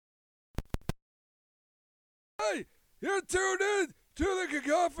Hey, you're tuned in to the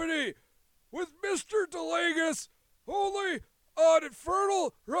Cacophony with Mr. DeLagus, only on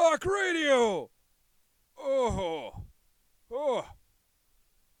Infernal Rock Radio. Oh, oh,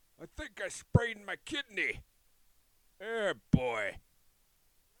 I think I sprained my kidney. Eh, boy.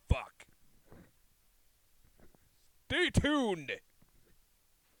 Fuck. Stay tuned.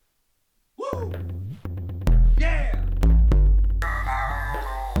 Woo! Yeah!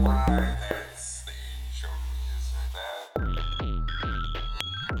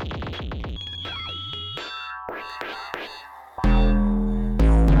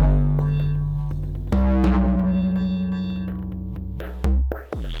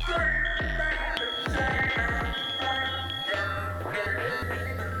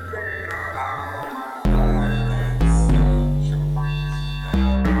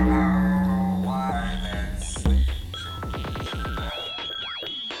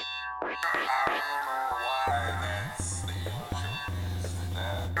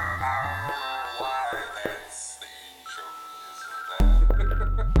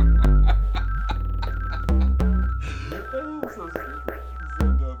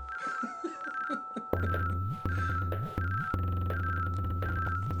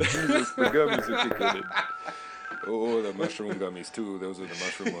 Jesus, the gummies are kicking in. Oh, the mushroom gummies too. Those are the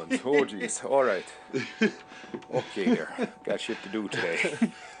mushroom ones. Oh, jeez. All right. Okay, here. Got shit to do today.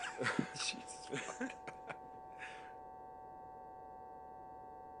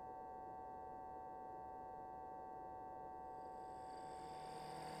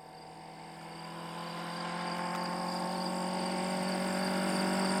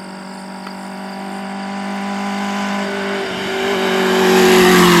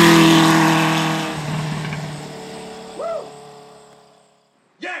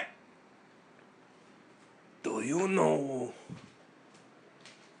 Yeah! Do you know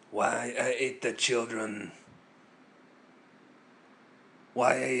why I ate the children?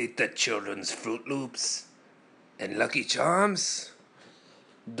 Why I ate the children's Fruit Loops and Lucky Charms?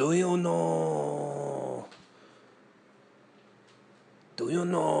 Do you know? Do you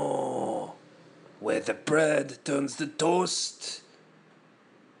know where the bread turns to toast?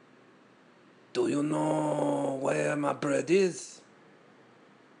 Do you know where my bread is?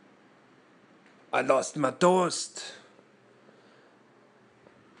 I lost my toast.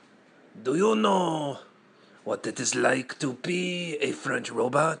 Do you know what it is like to be a French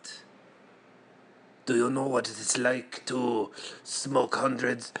robot? Do you know what it is like to smoke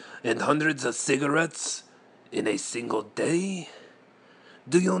hundreds and hundreds of cigarettes in a single day?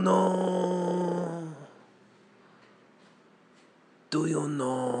 Do you know? Do you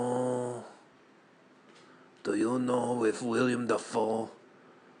know? Do you know if William Dafoe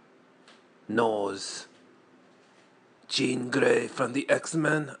knows Jean Grey from the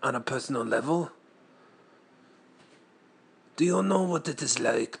X-Men on a personal level? Do you know what it is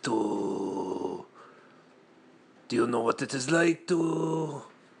like to... Do you know what it is like to...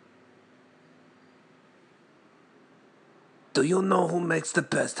 Do you know who makes the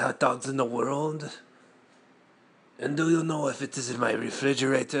best hot dogs in the world? And do you know if it is in my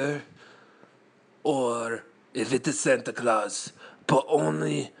refrigerator? Or if it is Santa Claus, but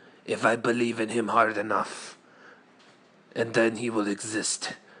only if I believe in him hard enough. And then he will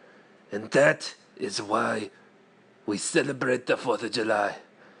exist. And that is why we celebrate the 4th of July.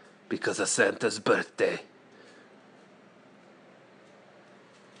 Because of Santa's birthday.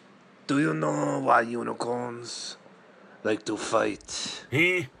 Do you know why unicorns like to fight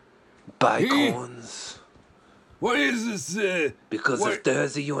Huh? bicorns? What is this, Because what- if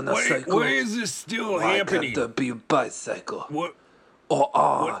there's a unicycle, why is this still why happening? can't there be a bicycle? What? Or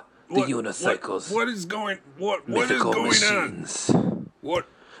are What? the what- unicycles What is going? What is mythical going machines? on? What?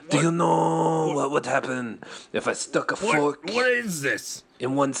 Do you know what would happen if I stuck a fork What is this?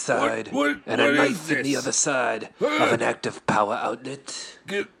 in one side what and a is knife in the this? other side Ah. of an active power outlet?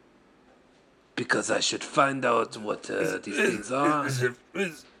 Get, Because I should find out what these things are. It's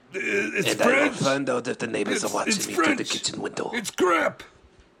And I will French. find out if the neighbors are watching It's me through the French. kitchen window. It's crap.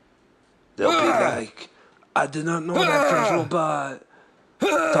 They'll be Ah. like, I did not know that French Ah. robot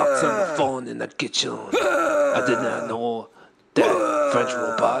talks on the phone in the kitchen. I did not know that French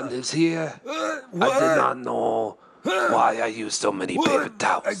robot lives here. I did not know why I use so many paper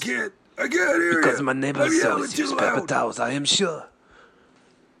towels. I can't hear Because you. my I'm neighbors yelling always too use paper loud. towels, I am sure.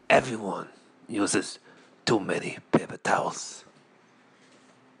 Everyone uses too many paper towels.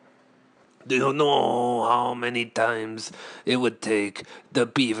 Do you know how many times it would take the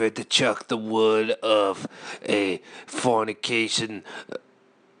beaver to chuck the wood of a fornication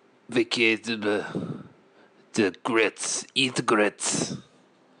vacation the grits, eat grits?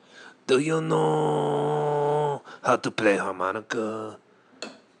 Do you know how to play harmonica?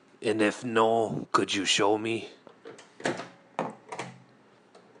 And if no, could you show me?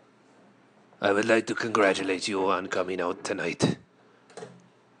 I would like to congratulate you on coming out tonight.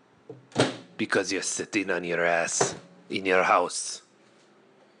 Because you're sitting on your ass in your house.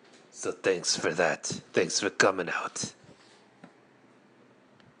 So thanks for that. Thanks for coming out.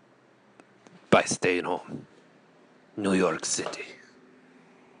 By staying home. New York City.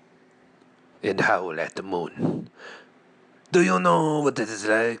 And howl at the moon. Do you know what it is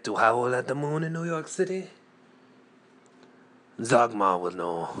like to howl at the moon in New York City? Zogmar will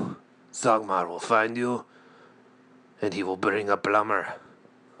know. Zogmar will find you, and he will bring a plumber.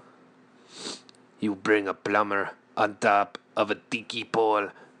 He will bring a plumber on top of a tiki pole,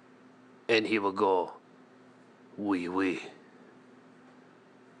 and he will go, oui, oui,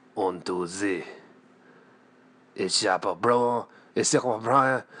 on to the. Is je pas bro, is je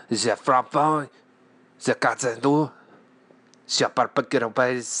comprends, je frappe, je casse tout, je parle pas que l'on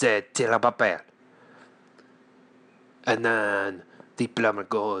c'est tire papel. And then the plumber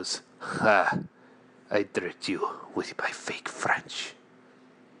goes, ha, I tricked you with my fake French.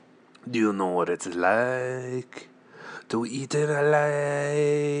 Do you know what it's like to eat in a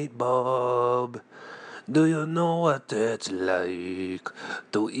light bulb? Do you know what it's like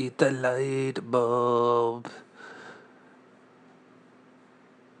to eat a light bulb?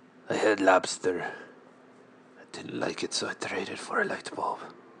 I had lobster. I didn't like it, so I traded for a light bulb.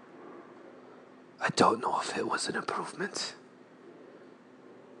 I don't know if it was an improvement,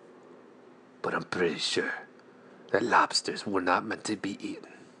 but I'm pretty sure that lobsters were not meant to be eaten.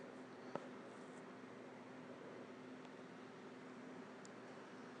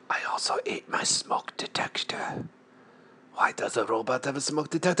 I also ate my smoke detector. Why does a robot have a smoke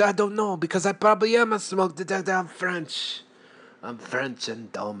detector? I don't know, because I probably am a smoke detector. I'm French. I'm French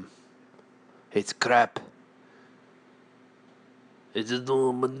and dumb. It's crap. It's just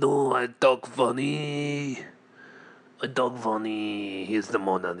no, I talk funny. I talk funny. Here's the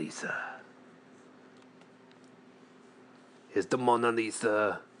Mona Lisa. Here's the Mona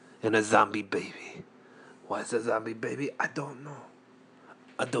Lisa and a zombie baby. Why is a zombie baby? I don't know.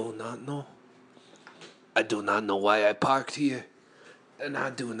 I do not know. I do not know why I parked here. And I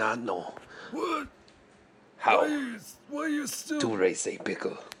do not know What? how Why are you still? to raise a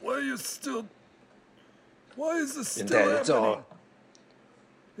pickle. Why are you still? Why is this And still that happening? it's all.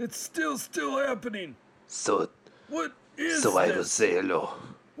 It's still happening. So What is I will this? say hello.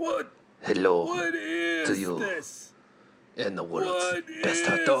 What? Hello What is to you this? and the world's What best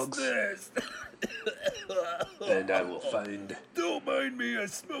hot is dogs. this? And I will find Don't mind me. I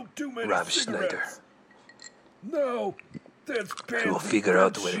smoked too many Rob cigarettes. Schneider. No, that's I will pansy figure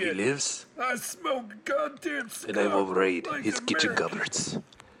out French where he shit. lives, I smoke goddamn skunk and I will raid like his kitchen American. cupboards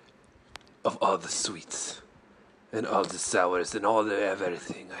of all the sweets and all the sours and all the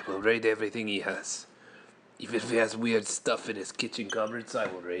everything. I will raid everything he has. Even if he has weird stuff in his kitchen cupboards, I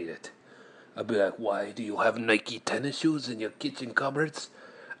will raid it. I'll be like, why do you have Nike tennis shoes in your kitchen cupboards?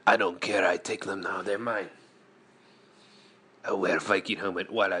 I don't care, I take them now, they're mine. I wear a Viking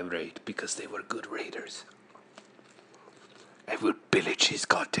helmet while I raid because they were good raiders. I will pillage his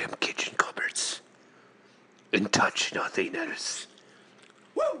goddamn kitchen cupboards and touch nothing else.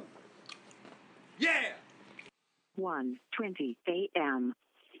 Woo! Yeah! 1:20 a.m.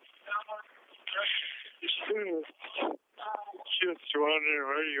 Just wondering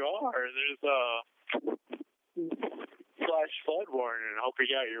where you are. There's a flash flood warning. Hope you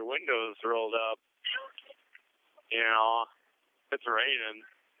got your windows rolled up. You know, it's raining.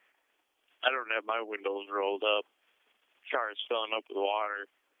 I don't have my windows rolled up. Car's filling up with water.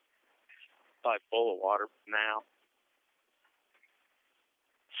 Probably full of water now.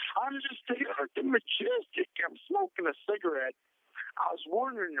 I'm just here at the Majestic. I'm smoking a cigarette. I was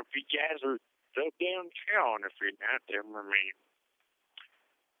wondering if you guys are still downtown, if you're not there for me.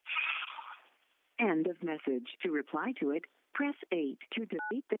 End of message. To reply to it, press 8 to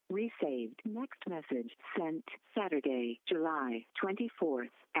delete the resaved. Next message sent Saturday, July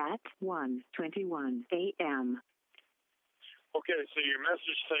 24th at 1:21 a.m. Okay, so your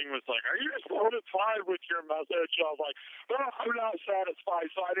message thing was like, are you satisfied with your message? I was like, no, I'm not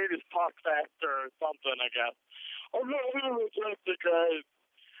satisfied, so I need to talk faster or something, I guess. I'm not really majestic, guys.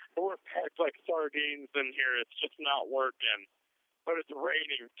 We're packed like sardines in here. It's just not working. But it's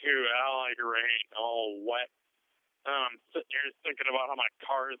raining, too. I don't like rain. All wet. I'm sitting here thinking about how my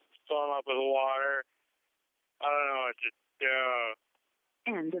car is filling up with water. I don't know what to do.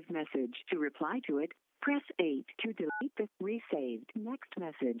 End of message. To reply to it, press 8 to delete the resaved. Next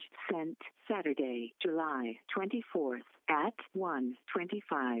message sent Saturday, July 24th at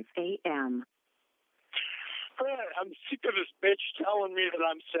 1:25 a.m. I'm sick of this bitch telling me that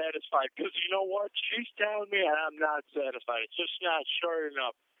I'm satisfied. Because you know what? She's telling me and I'm not satisfied. It's just not short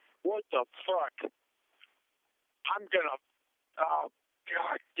enough. What the fuck? I'm gonna... Oh,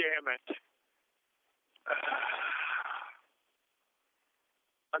 God damn it.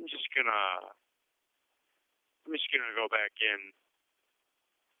 I'm just gonna go back in.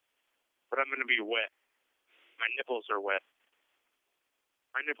 But I'm gonna be wet. My nipples are wet.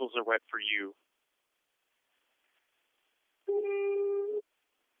 My nipples are wet for you.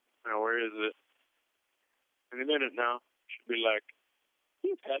 Now, where is it? In a minute now. Should be like,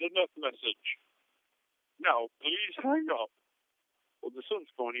 you've had enough message. No, please hang up. Well, this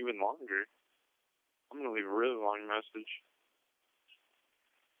one's going even longer. I'm going to leave a really long message.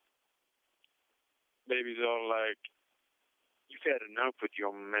 Baby's all like, you've had enough with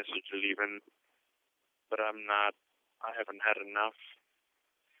your message leaving. But I'm not. I haven't had enough.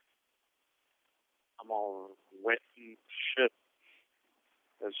 I'm all wet and shit.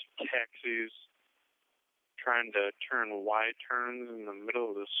 There's taxis trying to turn Y-turns in the middle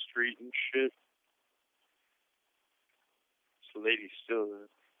of the street and shit. This lady still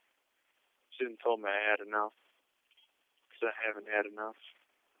didn't tell me I had enough. Because I haven't had enough.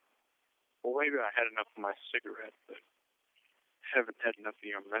 Well, maybe I had enough of my cigarette, but I haven't had enough of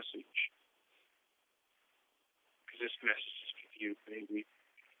your message. Because this message is for you, baby.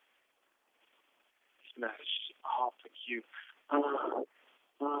 This message is all for you.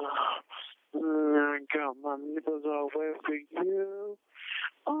 I got my nipples all wet for you.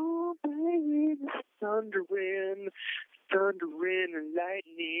 Oh, baby, it's thundering and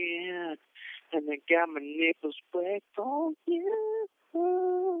lightning. And I got my nipples wet for you.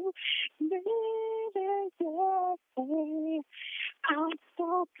 Baby, I'm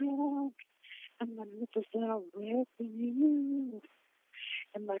so drunk. And my nipples are wet for you.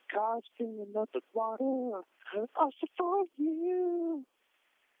 And my car's filling up with water. Also for you.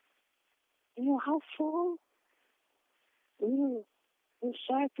 You know how full? Ooh, the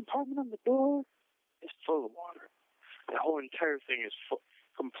side compartment on the door is full of water. The whole entire thing is full,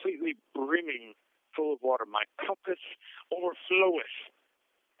 completely brimming full of water. My cup is overfloweth,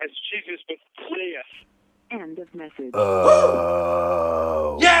 as Jesus would saith. End of message.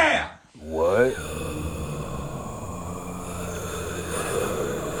 Oh. Yeah! What?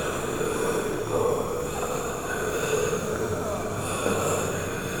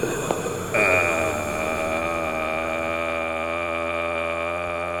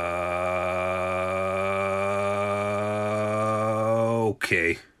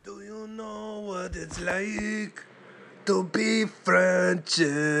 Okay. Do you know what it's like to be French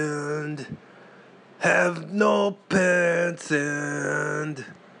and have no pants, and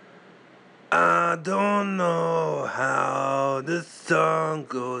I don't know how the song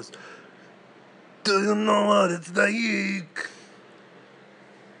goes. Do you know what it's like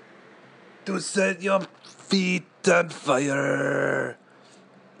to set your feet on fire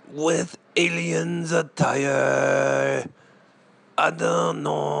with aliens attire? I don't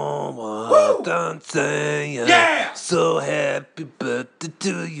know what I'm saying. Yeah! So happy birthday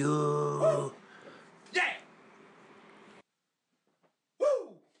to you. Yeah!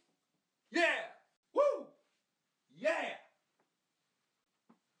 Woo! Yeah! Woo! Yeah!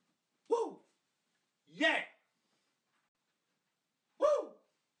 Woo! Yeah! Woo!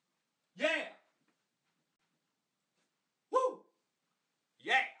 Yeah! Woo!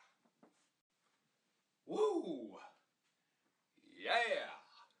 Yeah! Woo! Yeah!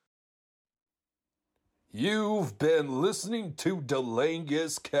 You've been listening to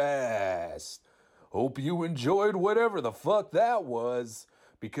Delangus Cast. Hope you enjoyed whatever the fuck that was,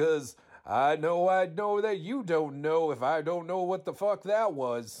 because I'd know that you don't know if I don't know what the fuck that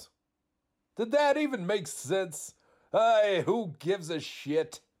was. Did that even make sense? Hey, who gives a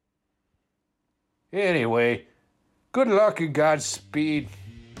shit? Anyway, good luck and Godspeed.